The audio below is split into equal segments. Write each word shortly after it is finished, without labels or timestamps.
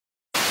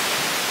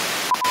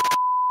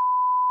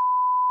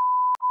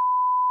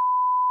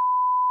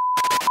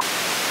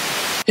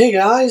Hey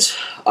guys,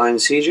 I'm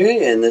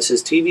CJ, and this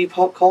is TV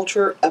Pop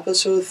Culture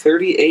episode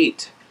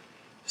 38.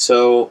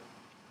 So,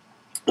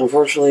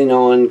 unfortunately,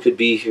 no one could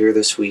be here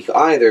this week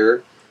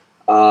either,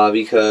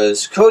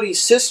 because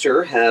Cody's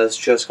sister has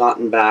just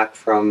gotten back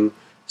from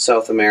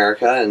South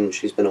America, and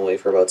she's been away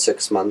for about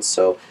 6 months,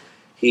 so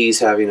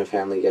he's having a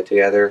family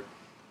get-together.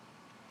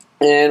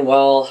 And,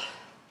 well,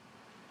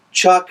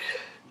 Chuck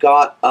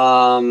got,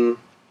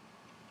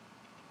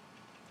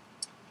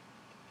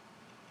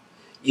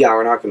 yeah,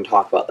 we're not going to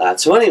talk about that.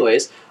 So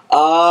anyways,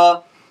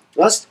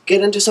 let's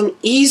get into some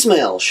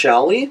email,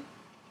 shall we?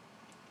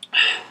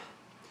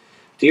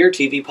 Dear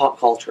TV Pop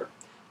Culture,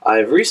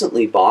 I've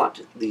recently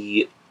bought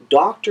the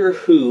Doctor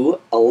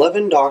Who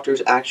 11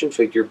 Doctors action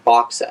figure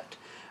box set,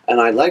 and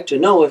I'd like to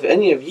know if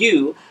any of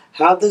you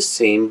have the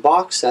same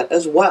box set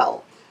as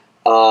well.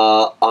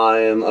 I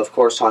am, of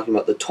course, talking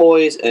about the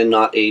toys and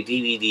not a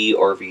DVD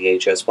or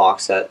VHS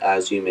box set,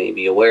 as you may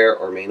be aware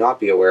or may not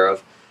be aware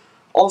of.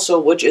 Also,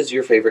 which is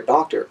your favorite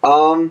Doctor?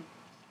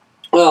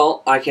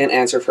 Well, I can't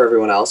answer for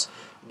everyone else,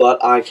 but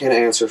I can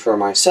answer for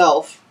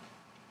myself.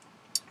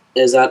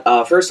 Is that,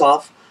 first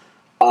off,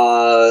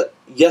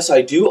 yes,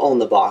 I do own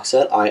the box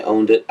set. I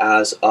owned it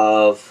as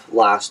of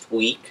last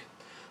week.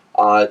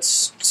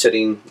 It's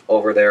sitting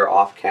over there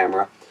off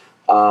camera.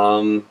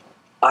 I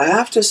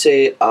have to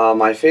say,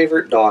 my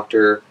favorite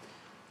Doctor,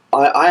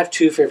 I have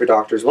two favorite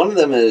Doctors. One of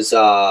them is,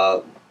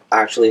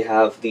 actually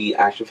have the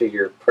action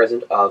figure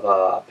present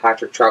of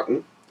Patrick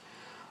Troughton.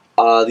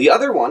 The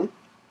other one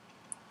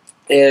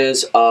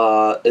is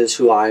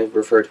who I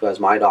refer to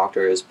as my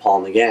Doctor, is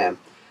Paul McGann,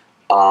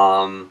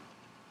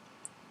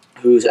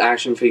 whose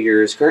action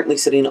figure is currently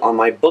sitting on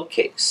my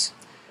bookcase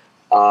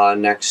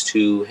next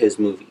to his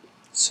movie.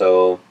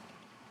 So,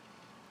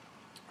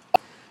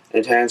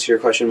 and to answer your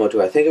question, what do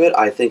I think of it?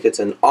 I think it's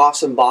an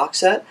awesome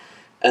box set,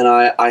 and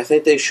I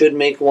think they should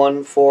make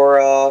one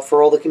for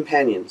all the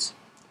companions.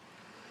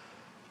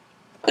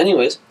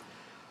 Anyways,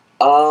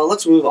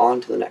 let's move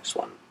on to the next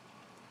one.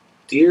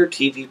 Dear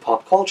TV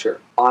Pop Culture,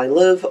 I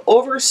live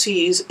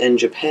overseas in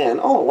Japan.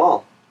 Oh,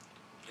 wow.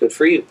 Good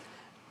for you.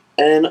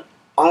 And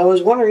I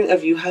was wondering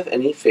if you have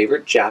any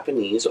favorite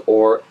Japanese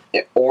or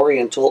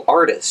Oriental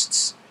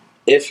artists.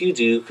 If you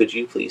do, could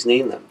you please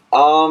name them?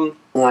 Well,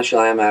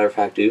 actually, I, matter of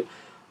fact, do.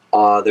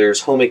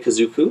 There's Home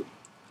Kazuku.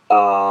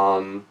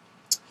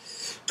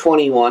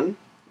 21.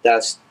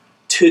 That's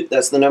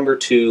the number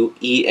 2,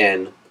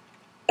 EN,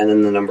 and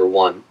then the number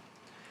 1.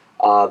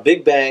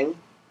 Big Bang,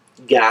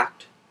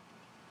 Gact.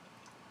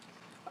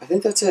 I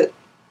think that's it.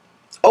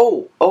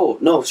 Oh,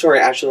 no, sorry,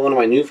 actually one of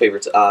my new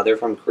favorites, they're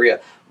from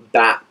Korea,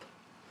 BAP,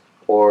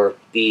 or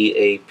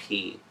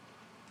BAP.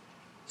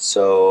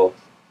 So,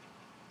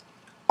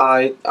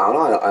 I don't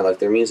know, I like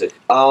their music.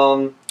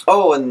 Oh,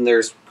 and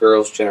there's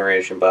Girls'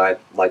 Generation, but I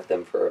like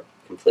them for a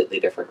completely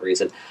different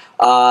reason.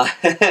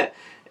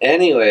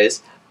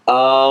 Anyways,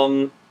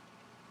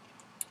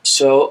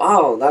 so,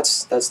 oh,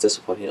 that's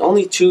disappointing.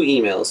 Only 2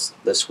 emails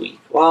this week.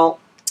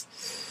 Well,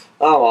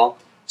 oh well.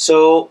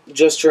 So,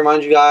 just to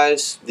remind you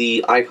guys,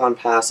 the Icon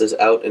Pass is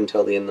out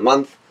until the end of the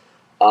month.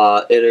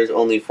 It is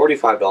only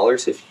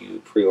 $45 if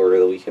you pre-order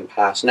the Weekend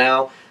Pass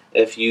now.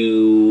 If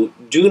you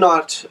do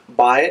not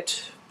buy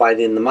it by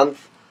the end of the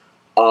month,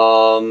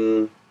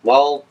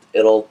 well,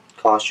 it'll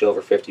cost you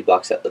over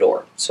 $50 at the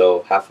door.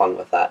 So, have fun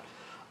with that.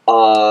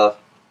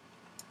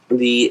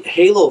 The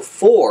Halo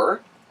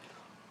 4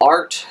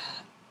 art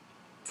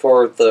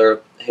for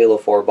the Halo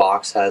 4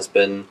 box has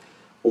been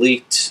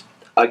leaked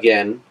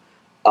again.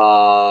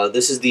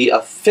 This is the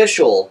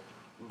official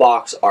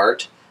box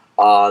art.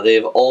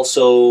 They've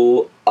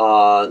also,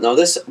 no,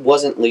 this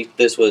wasn't leaked,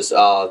 this was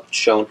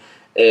shown,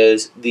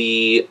 is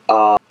the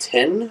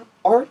tin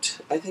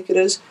art, I think it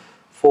is,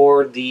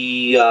 for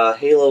the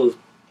Halo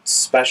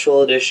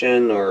Special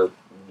Edition, or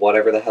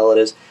whatever the hell it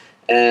is,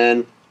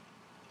 and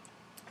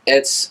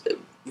it's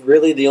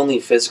really the only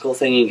physical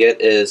thing you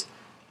get is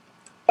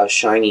a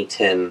shiny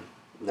tin.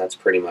 That's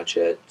pretty much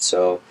it.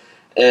 So,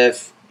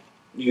 if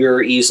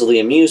you're easily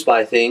amused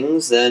by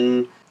things,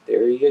 then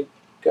there you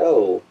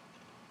go.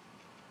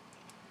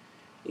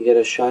 You get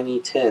a shiny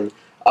tin.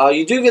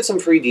 You do get some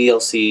free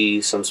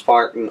DLC, some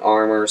Spartan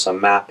armor, some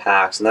map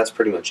packs, and that's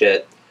pretty much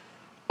it.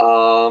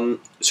 So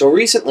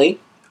recently,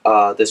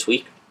 this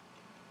week,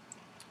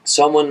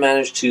 someone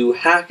managed to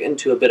hack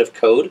into a bit of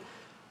code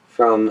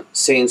from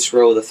Saints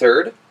Row the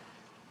Third,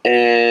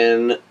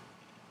 and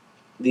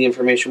the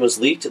information was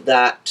leaked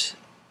that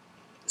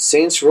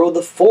Saints Row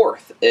the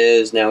Fourth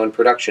is now in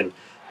production.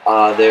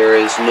 There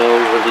is no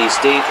release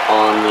date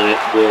on when it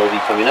will be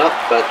coming up,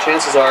 but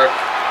chances are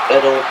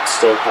it'll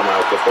still come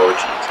out before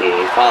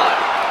GTA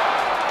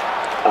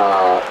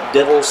 5.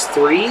 Devils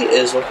 3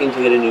 is looking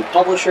to get a new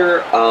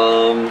publisher.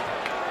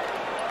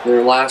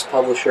 Their last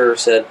publisher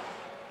said,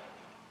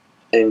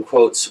 in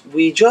quotes,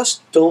 "We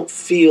just don't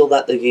feel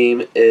that the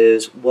game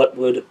is what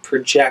would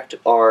project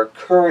our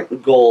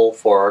current goal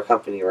for our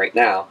company right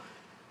now,"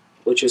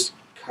 which is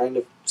kind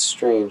of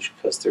strange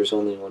because there's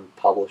only one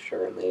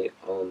publisher and they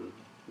own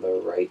the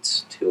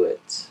rights to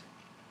it.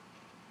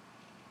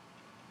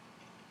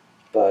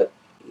 But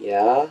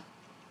Yeah?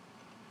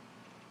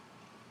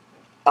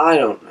 I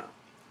don't know.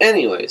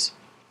 Anyways,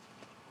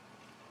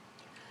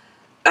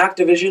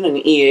 Activision and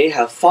EA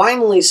have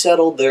finally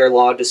settled their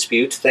law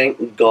dispute,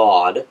 thank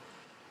God.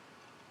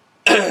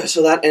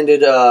 So that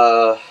ended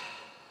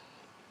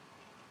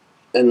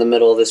in the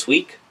middle of this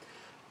week.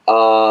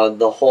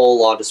 The whole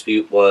law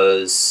dispute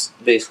was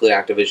basically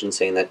Activision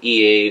saying that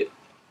EA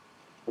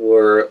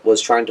was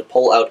trying to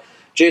pull out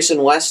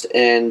Jason West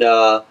and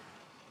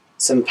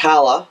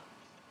Simpala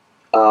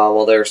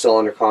while they're still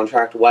under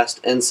contract. West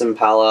and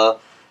Simpala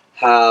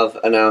have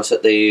announced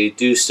that they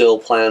do still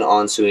plan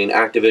on suing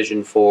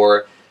Activision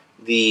for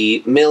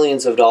the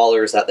millions of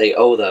dollars that they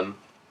owe them.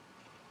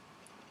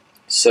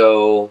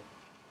 So,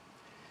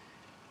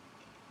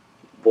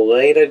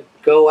 way to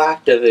go,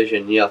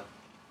 Activision. You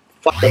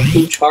fucked the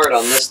pooch hard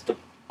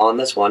on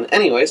this one.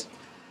 Anyways,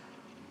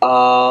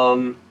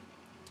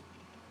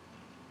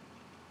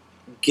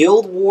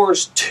 Guild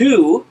Wars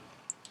 2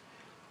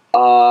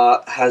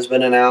 has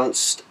been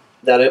announced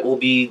that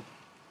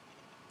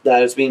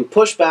it's being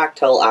pushed back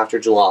till after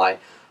July.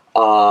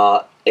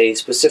 A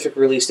specific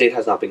release date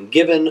has not been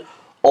given.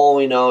 All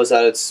we know is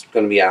that it's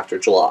going to be after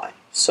July.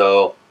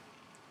 So,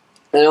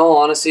 in all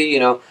honesty, you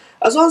know,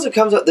 as long as it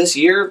comes out this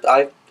year,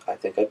 I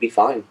think I'd be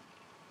fine.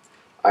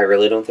 I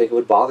really don't think it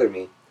would bother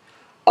me.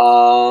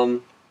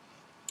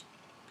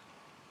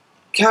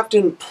 Cat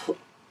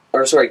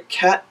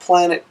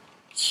Planet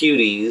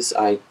Cuties,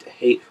 I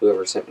hate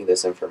whoever sent me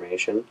this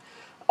information,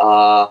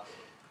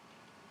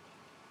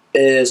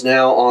 is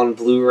now on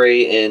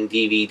Blu-ray and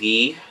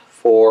DVD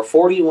for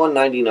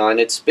 $41.99.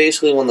 It's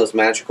basically one of those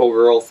Magical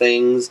Girl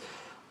things.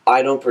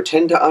 I don't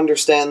pretend to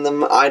understand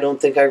them. I don't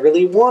think I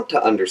really want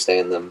to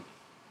understand them.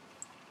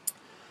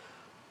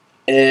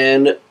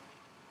 And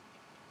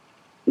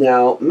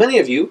now, many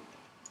of you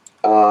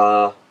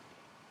may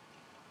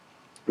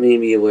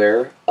be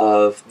aware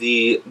of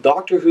the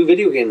Doctor Who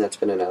video game that's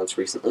been announced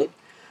recently.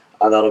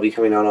 That'll be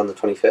coming out on the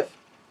 25th.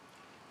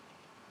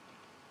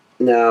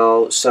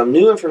 Now, some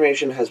new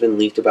information has been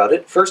leaked about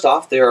it. First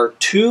off, there are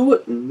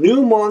 2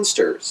 new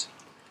monsters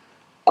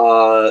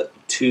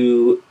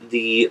to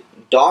the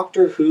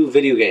Doctor Who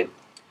video game.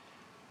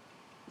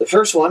 The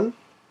first one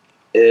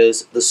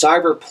is the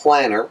Cyber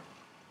Planner,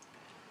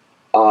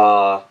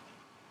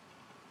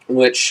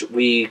 which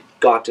we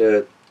got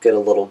to get a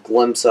little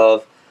glimpse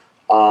of.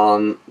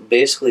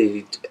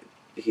 Basically,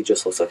 he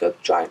just looks like a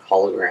giant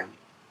hologram.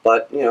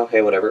 But, you know,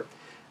 hey, whatever.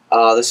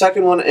 The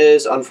second one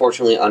is,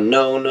 unfortunately,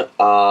 unknown.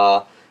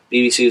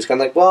 BBC was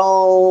kind of like,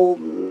 well,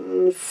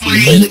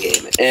 free play the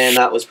game. And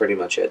that was pretty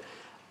much it.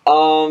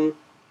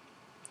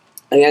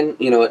 Again,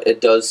 you know, it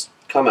does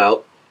come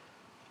out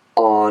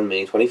on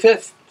May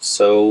 25th.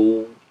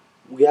 So,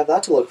 we have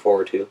that to look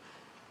forward to.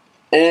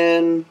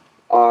 And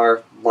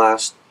our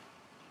last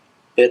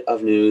bit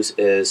of news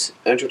is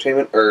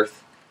Entertainment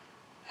Earth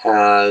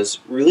has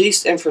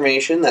released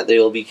information that they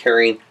will be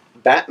carrying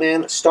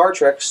Batman, Star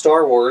Trek,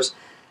 Star Wars,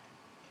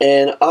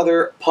 and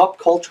other pop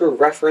culture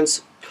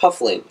reference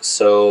cufflinks.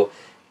 So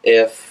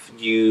if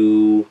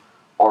you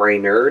are a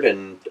nerd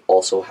and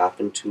also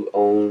happen to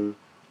own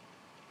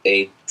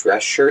a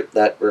dress shirt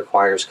that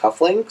requires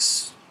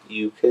cufflinks,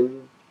 you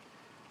can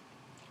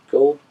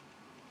go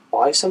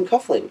buy some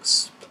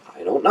cufflinks.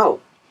 I don't know.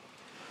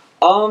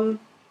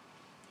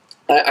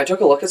 I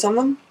took a look at some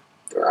of them.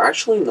 They're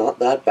actually not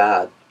that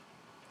bad.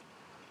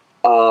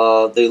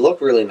 They look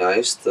really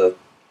nice. The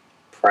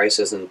price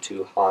isn't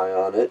too high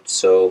on it,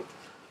 so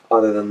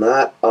other than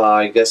that,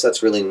 I guess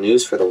that's really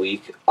news for the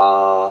week.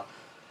 I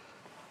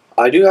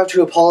do have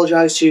to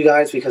apologize to you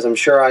guys because I'm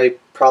sure I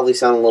probably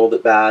sound a little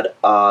bit bad.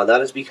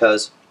 That is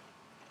because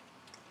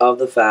of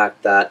the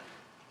fact that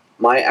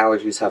my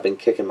allergies have been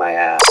kicking my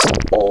ass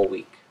all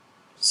week.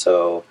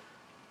 So,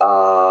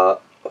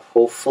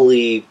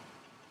 hopefully,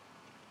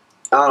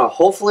 I don't know,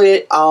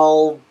 hopefully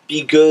I'll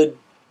be good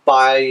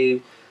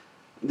by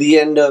the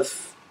end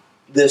of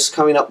this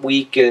coming up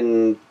week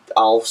and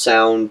I'll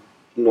sound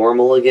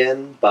normal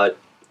again, but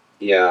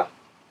yeah.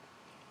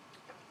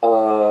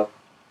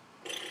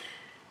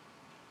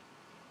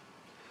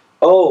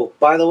 Oh,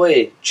 by the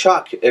way,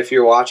 Chuck, if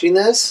you're watching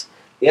this,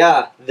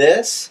 yeah,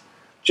 this,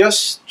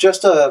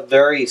 just a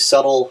very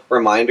subtle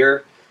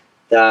reminder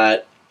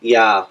that,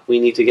 yeah, we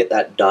need to get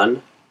that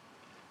done.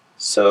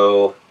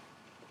 So,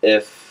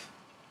 if,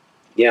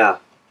 yeah,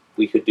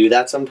 we could do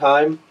that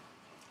sometime,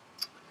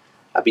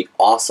 that'd be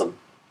awesome.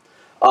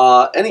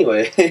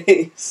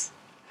 Anyways,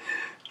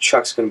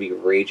 Chuck's gonna be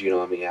raging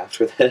on me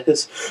after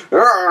this.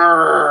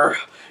 Arrgh!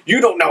 You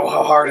don't know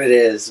how hard it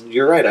is.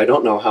 You're right, I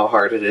don't know how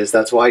hard it is.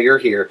 That's why you're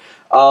here.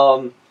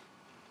 Yeah,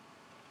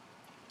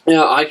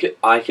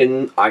 I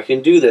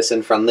can do this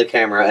in front of the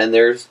camera, and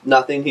there's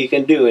nothing he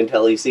can do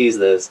until he sees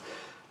this.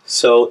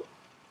 So,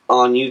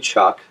 on you,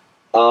 Chuck.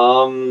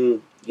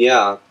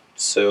 Yeah.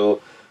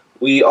 So,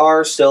 we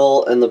are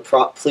still in the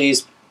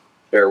please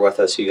bear with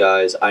us, you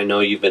guys. I know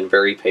you've been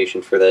very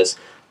patient for this.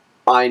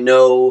 I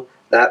know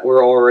that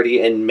we're already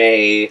in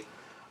May.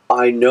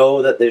 I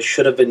know that this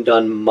should have been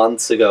done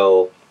months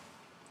ago.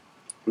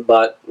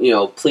 But, you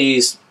know,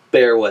 please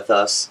bear with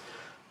us.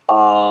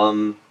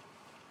 I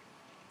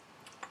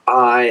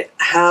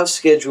have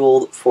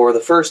scheduled for the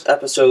first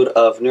episode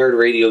of Nerd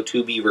Radio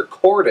to be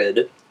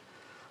recorded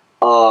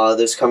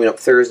this coming up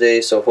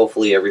Thursday, so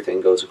hopefully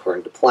everything goes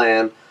according to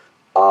plan.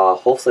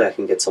 Hopefully I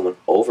can get someone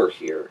over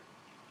here.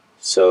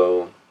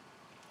 So,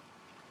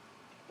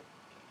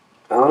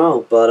 I don't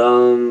know, but,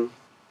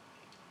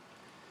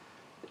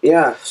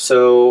 yeah,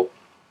 so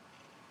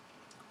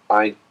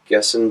I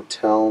guess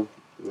until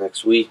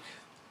next week,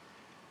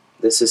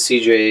 this is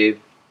CJ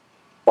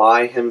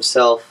by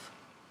himself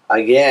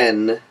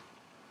again,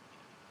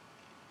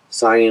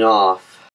 signing off.